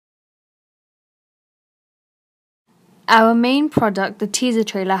Our main product, the teaser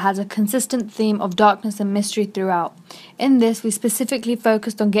trailer, has a consistent theme of darkness and mystery throughout. In this, we specifically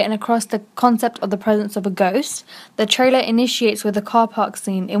focused on getting across the concept of the presence of a ghost. The trailer initiates with a car park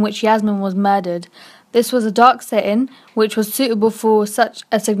scene in which Yasmin was murdered. This was a dark setting, which was suitable for such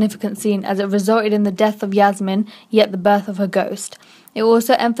a significant scene as it resulted in the death of Yasmin, yet the birth of her ghost. It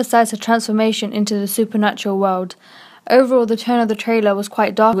also emphasized her transformation into the supernatural world. Overall, the tone of the trailer was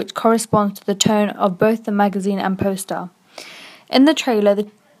quite dark, which corresponds to the tone of both the magazine and poster. In the trailer,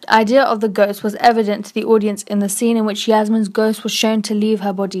 the idea of the ghost was evident to the audience in the scene in which Yasmin's ghost was shown to leave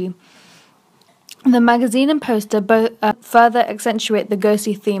her body. The magazine and poster both further accentuate the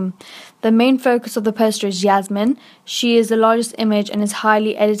ghostly theme. The main focus of the poster is Yasmin. She is the largest image and is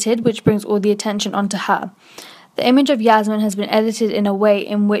highly edited, which brings all the attention onto her. The image of Yasmin has been edited in a way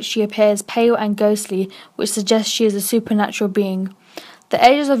in which she appears pale and ghostly, which suggests she is a supernatural being. The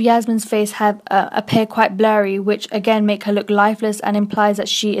edges of Yasmin's face appear quite blurry, which again make her look lifeless and implies that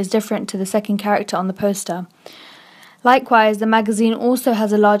she is different to the second character on the poster. Likewise, the magazine also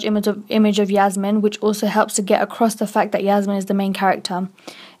has a large image of Yasmin, which also helps to get across the fact that Yasmin is the main character.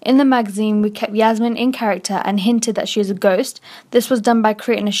 In the magazine, we kept Yasmin in character and hinted that she is a ghost. This was done by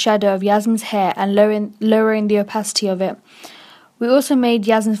creating a shadow of Yasmin's hair and lowering the opacity of it. We also made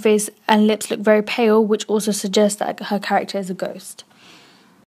Yasmin's face and lips look very pale, which also suggests that her character is a ghost.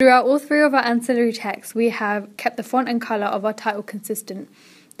 Throughout all three of our ancillary texts, we have kept the font and colour of our title consistent.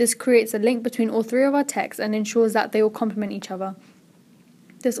 This creates a link between all three of our texts and ensures that they all complement each other.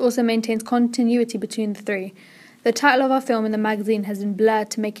 This also maintains continuity between the three. The title of our film in the magazine has been blurred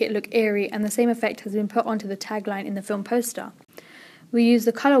to make it look eerie, and the same effect has been put onto the tagline in the film poster. We use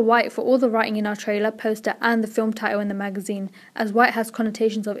the colour white for all the writing in our trailer, poster and the film title in the magazine, as white has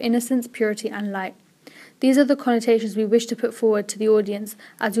connotations of innocence, purity and light. These are the connotations we wish to put forward to the audience,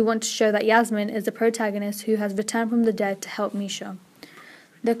 as we want to show that Yasmin is the protagonist who has returned from the dead to help Misha.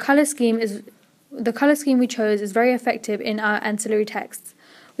 The colour scheme we chose is very effective in our ancillary texts.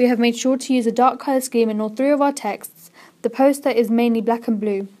 We have made sure to use a dark colour scheme in all three of our texts. The poster is mainly black and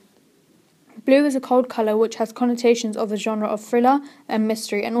blue. Blue is a cold colour which has connotations of the genre of thriller and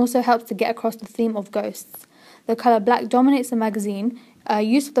mystery and also helps to get across the theme of ghosts. The colour black dominates the magazine.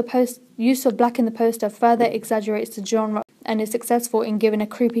 Use of black in the poster further exaggerates the genre and is successful in giving a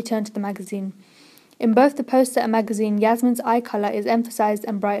creepy turn to the magazine. In both the poster and magazine, Yasmin's eye colour is emphasised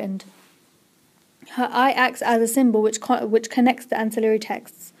and brightened. Her eye acts as a symbol which connects the ancillary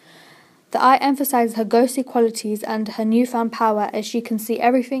texts. The eye emphasises her ghostly qualities and her newfound power, as she can see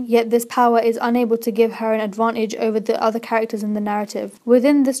everything, yet this power is unable to give her an advantage over the other characters in the narrative.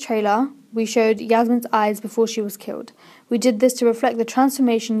 Within this trailer, we showed Yasmin's eyes before she was killed. We did this to reflect the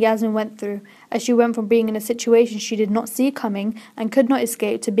transformation Yasmin went through, as she went from being in a situation she did not see coming and could not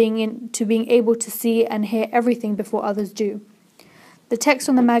escape to being able to see and hear everything before others do. The text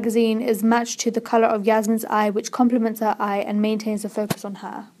on the magazine is matched to the colour of Yasmin's eye, which complements her eye and maintains the focus on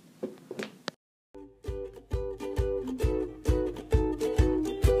her.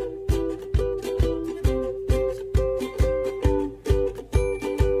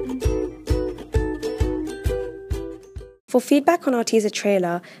 For feedback on our teaser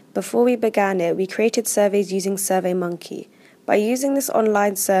trailer, before we began it, we created surveys using SurveyMonkey. By using this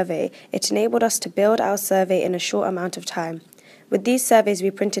online survey, it enabled us to build our survey in a short amount of time. With these surveys, we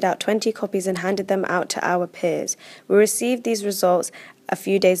printed out 20 copies and handed them out to our peers. We received these results a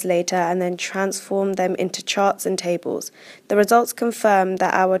few days later and then transformed them into charts and tables. The results confirmed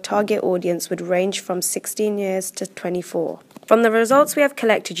that our target audience would range from 16 years to 24. From the results we have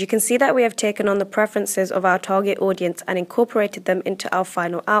collected, you can see that we have taken on the preferences of our target audience and incorporated them into our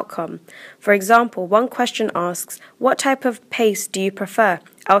final outcome. For example, one question asks, "What type of pace do you prefer?"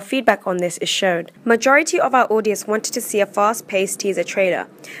 Our feedback on this is shown. Majority of our audience wanted to see a fast-paced teaser trailer.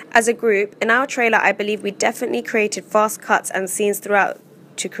 As a group, in our trailer, I believe we definitely created fast cuts and scenes throughout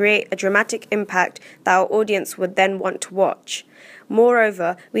to create a dramatic impact that our audience would then want to watch.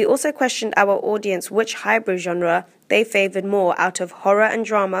 Moreover, we also questioned our audience which hybrid genre they favoured more out of horror and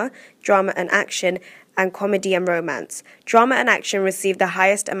drama, drama and action, and comedy and romance. Drama and action received the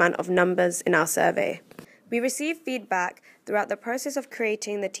highest amount of numbers in our survey. We received feedback throughout the process of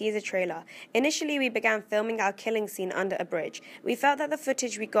creating the teaser trailer. Initially, we began filming our killing scene under a bridge. We felt that the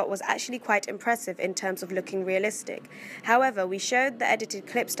footage we got was actually quite impressive in terms of looking realistic. However, we showed the edited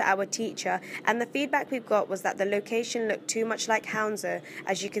clips to our teacher, and the feedback we got was that the location looked too much like Hounslow,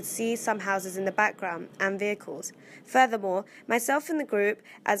 as you could see some houses in the background, and vehicles. Furthermore, myself and the group,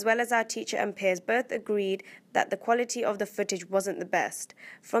 as well as our teacher and peers, both agreed that the quality of the footage wasn't the best.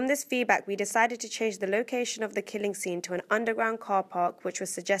 From this feedback, we decided to change the location of the killing scene to an underground car park, which was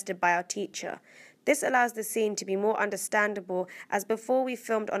suggested by our teacher. This allows the scene to be more understandable, as before we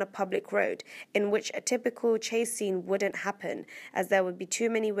filmed on a public road, in which a typical chase scene wouldn't happen, as there would be too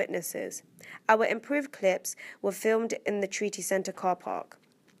many witnesses. Our improved clips were filmed in the Treaty Centre car park.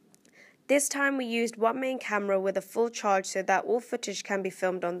 This time we used one main camera with a full charge so that all footage can be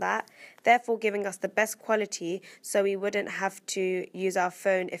filmed on that, therefore giving us the best quality so we wouldn't have to use our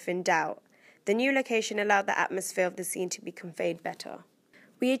phone if in doubt. The new location allowed the atmosphere of the scene to be conveyed better.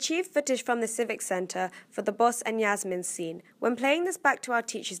 We achieved footage from the Civic Centre for the Boss and Yasmin's scene. When playing this back to our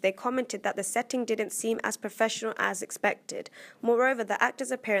teachers, they commented that the setting didn't seem as professional as expected. Moreover, the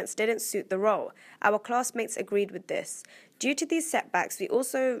actor's appearance didn't suit the role. Our classmates agreed with this. Due to these setbacks, we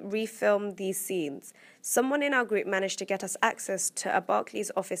also refilmed these scenes. Someone in our group managed to get us access to a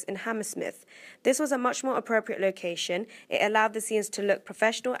Barclays office in Hammersmith. This was a much more appropriate location. It allowed the scenes to look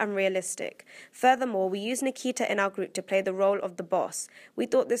professional and realistic. Furthermore, we used Nikita in our group to play the role of the boss. We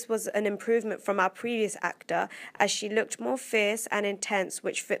thought this was an improvement from our previous actor, as she looked more fierce and intense,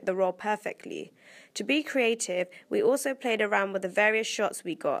 which fit the role perfectly. To be creative, we also played around with the various shots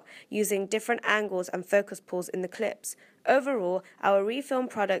we got, using different angles and focus pulls in the clips. Overall, our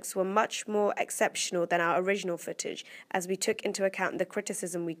refilmed products were much more exceptional than our original footage, as we took into account the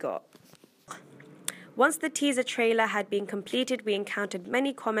criticism we got. Once the teaser trailer had been completed, we encountered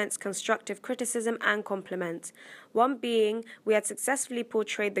many comments, constructive criticism and compliments. One being, we had successfully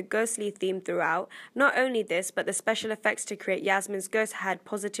portrayed the ghostly theme throughout. Not only this, but the special effects to create Yasmin's ghost had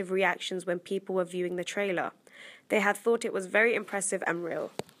positive reactions when people were viewing the trailer. They had thought it was very impressive and real.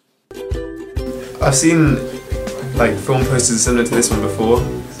 I've seen film posters similar to this one before,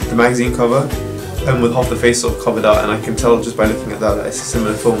 the magazine cover, with half the face sort of covered out, and I can tell just by looking at that it's a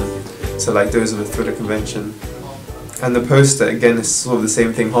similar film to those of the Thriller convention. And the poster, again, is sort of the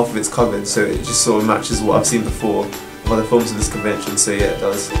same thing, half of it's covered, so it just sort of matches what I've seen before of other films of this convention, so yeah, it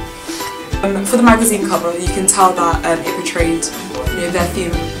does. For the magazine cover, you can tell that it portrayed their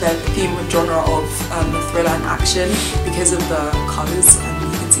theme and genre of thriller and action because of the colours,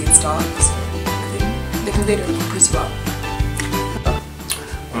 and you can see it's dark, so I think they conveyed it pretty well.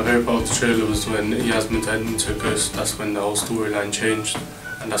 My favourite part of the trailer was when Yasmin turned into a ghost. That's when the whole storyline changed,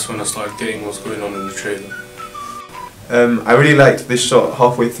 and that's when I started getting what's going on in the trailer. I really liked this shot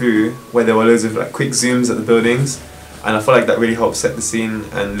halfway through where there were loads of quick zooms at the buildings, and I feel like that really helped set the scene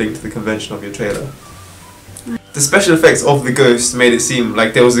and link to the convention of your trailer. The special effects of the ghost made it seem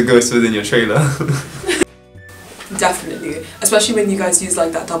like there was a ghost within your trailer. Definitely, especially when you guys used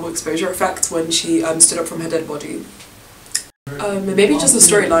that double exposure effect when she stood up from her dead body. Maybe just the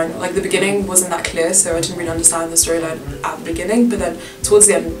storyline. The beginning wasn't that clear, so I didn't really understand the storyline at the beginning, but then towards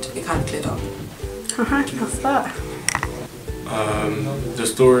the end it kind of cleared up. How's that? The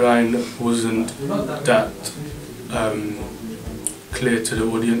storyline wasn't that clear to the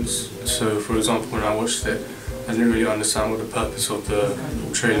audience, so for example when I watched it I didn't really understand what the purpose of the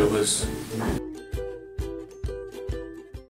trailer was.